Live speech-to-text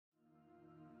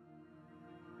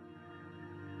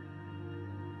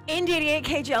In 88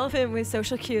 Cage Elephant with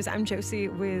Social Cues, I'm Josie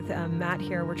with Matt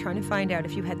here. We're trying to find out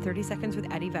if you had 30 seconds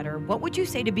with Eddie Vedder, what would you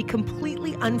say to be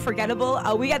completely unforgettable?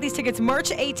 We got these tickets March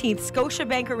 18th,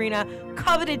 Scotiabank Arena,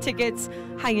 coveted tickets.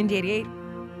 Hi, in 88.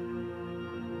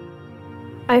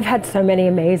 I've had so many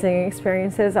amazing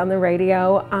experiences on the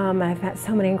radio. I've met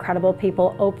so many incredible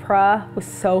people. Oprah was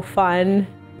so fun.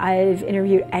 I've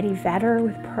interviewed Eddie Vedder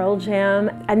with Pearl Jam.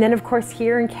 And then of course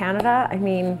here in Canada, I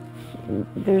mean,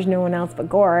 there's no one else but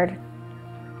Gord.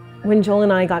 When Joel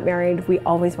and I got married, we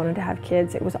always wanted to have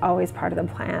kids. It was always part of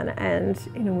the plan. And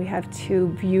we have two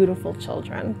beautiful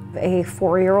children, a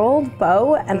 4-year-old,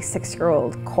 Bo, and a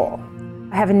 6-year-old, Cole.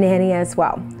 I have a nanny as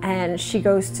well, and she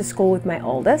goes to school with my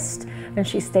oldest, and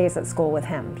she stays at school with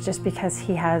him just because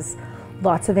he has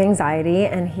lots of anxiety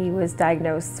and he was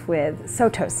diagnosed with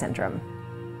Sotos syndrome.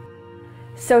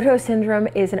 Sotos syndrome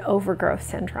is an overgrowth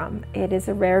syndrome. It is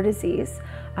a rare disease.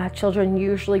 Children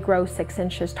usually grow 6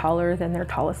 inches taller than their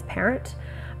tallest parent.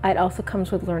 It also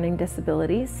comes with learning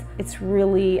disabilities. It's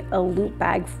really a loot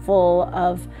bag full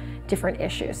of different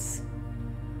issues.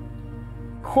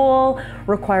 Cole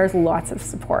requires lots of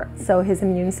support. So his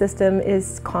immune system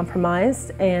is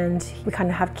compromised and we kind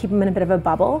of have to keep him in a bit of a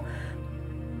bubble.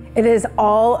 It is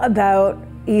all about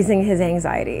easing his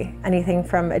anxiety. Anything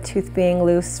from a tooth being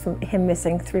loose, from him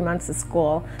missing 3 months of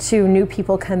school, to new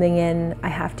people coming in. I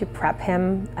have to prep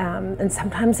him, and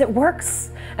sometimes it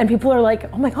works. And people are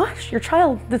like, oh my gosh, your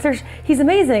child, he's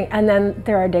amazing. And then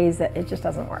there are days that it just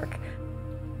doesn't work.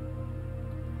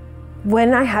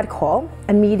 When I had Cole,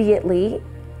 immediately,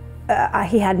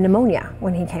 he had pneumonia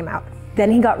when he came out. Then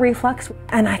he got reflux,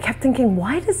 and I kept thinking,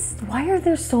 why are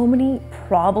there so many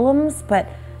problems, but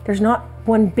there's not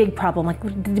one big problem? Like,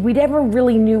 we never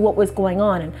really knew what was going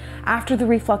on. And after the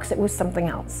reflux, it was something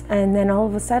else. And then all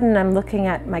of a sudden, I'm looking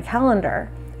at my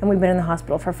calendar, and we've been in the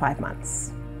hospital for 5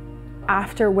 months.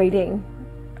 After waiting,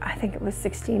 I think it was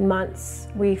 16 months,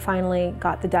 we finally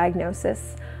got the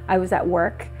diagnosis. I was at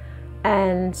work,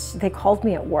 and they called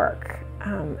me at work.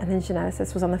 And then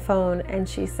geneticist was on the phone and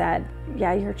she said,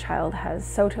 yeah, your child has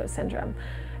Sotos syndrome.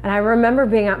 And I remember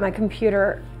being at my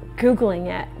computer Googling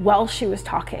it while she was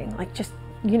talking, like just,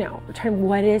 trying,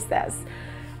 what is this?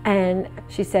 And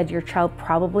she said, your child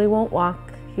probably won't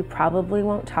walk, he probably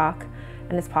won't talk,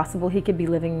 and it's possible he could be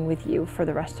living with you for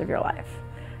the rest of your life.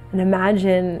 And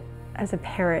imagine as a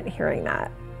parent hearing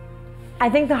that. I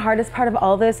think the hardest part of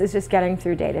all this is just getting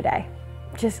through day to day.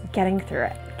 Just getting through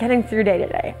it, getting through day to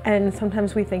day. And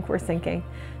sometimes we think we're sinking.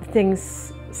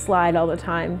 Things slide all the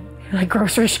time, like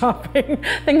grocery shopping,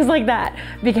 things like that.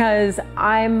 Because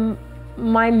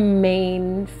my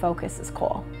main focus is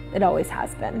Cole. It always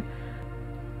has been.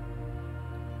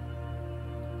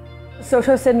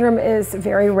 Sotos syndrome is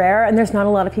very rare and there's not a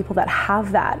lot of people that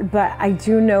have that, but I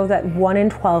do know that 1 in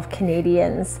 12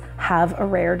 Canadians have a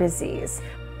rare disease.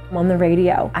 On the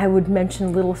radio, I would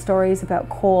mention little stories about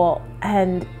Cole,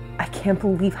 and I can't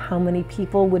believe how many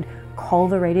people would call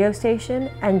the radio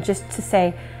station and just to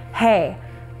say, hey,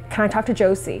 can I talk to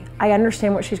Josie? I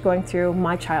understand what she's going through.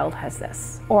 My child has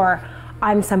this, or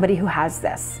I'm somebody who has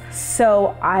this.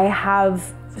 So I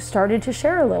have started to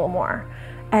share a little more,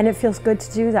 and it feels good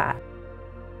to do that.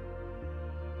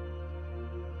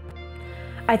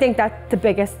 I think that the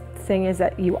biggest thing is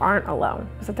that you aren't alone,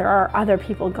 is that there are other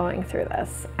people going through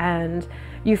this, and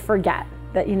you forget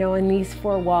that, in these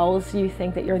 4 walls, you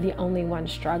think that you're the only one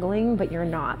struggling, but you're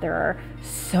not. There are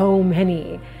so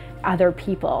many other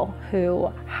people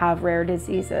who have rare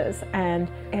diseases, and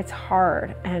it's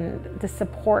hard, and the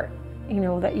support,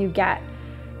 that you get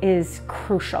is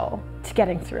crucial to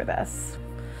getting through this.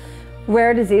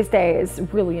 Rare Disease Day is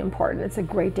really important. It's a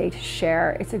great day to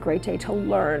share. It's a great day to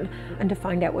learn and to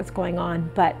find out what's going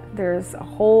on. But there's a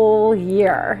whole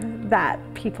year that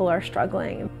people are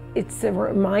struggling. It's a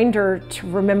reminder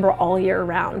to remember all year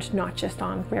round, not just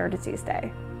on Rare Disease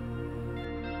Day.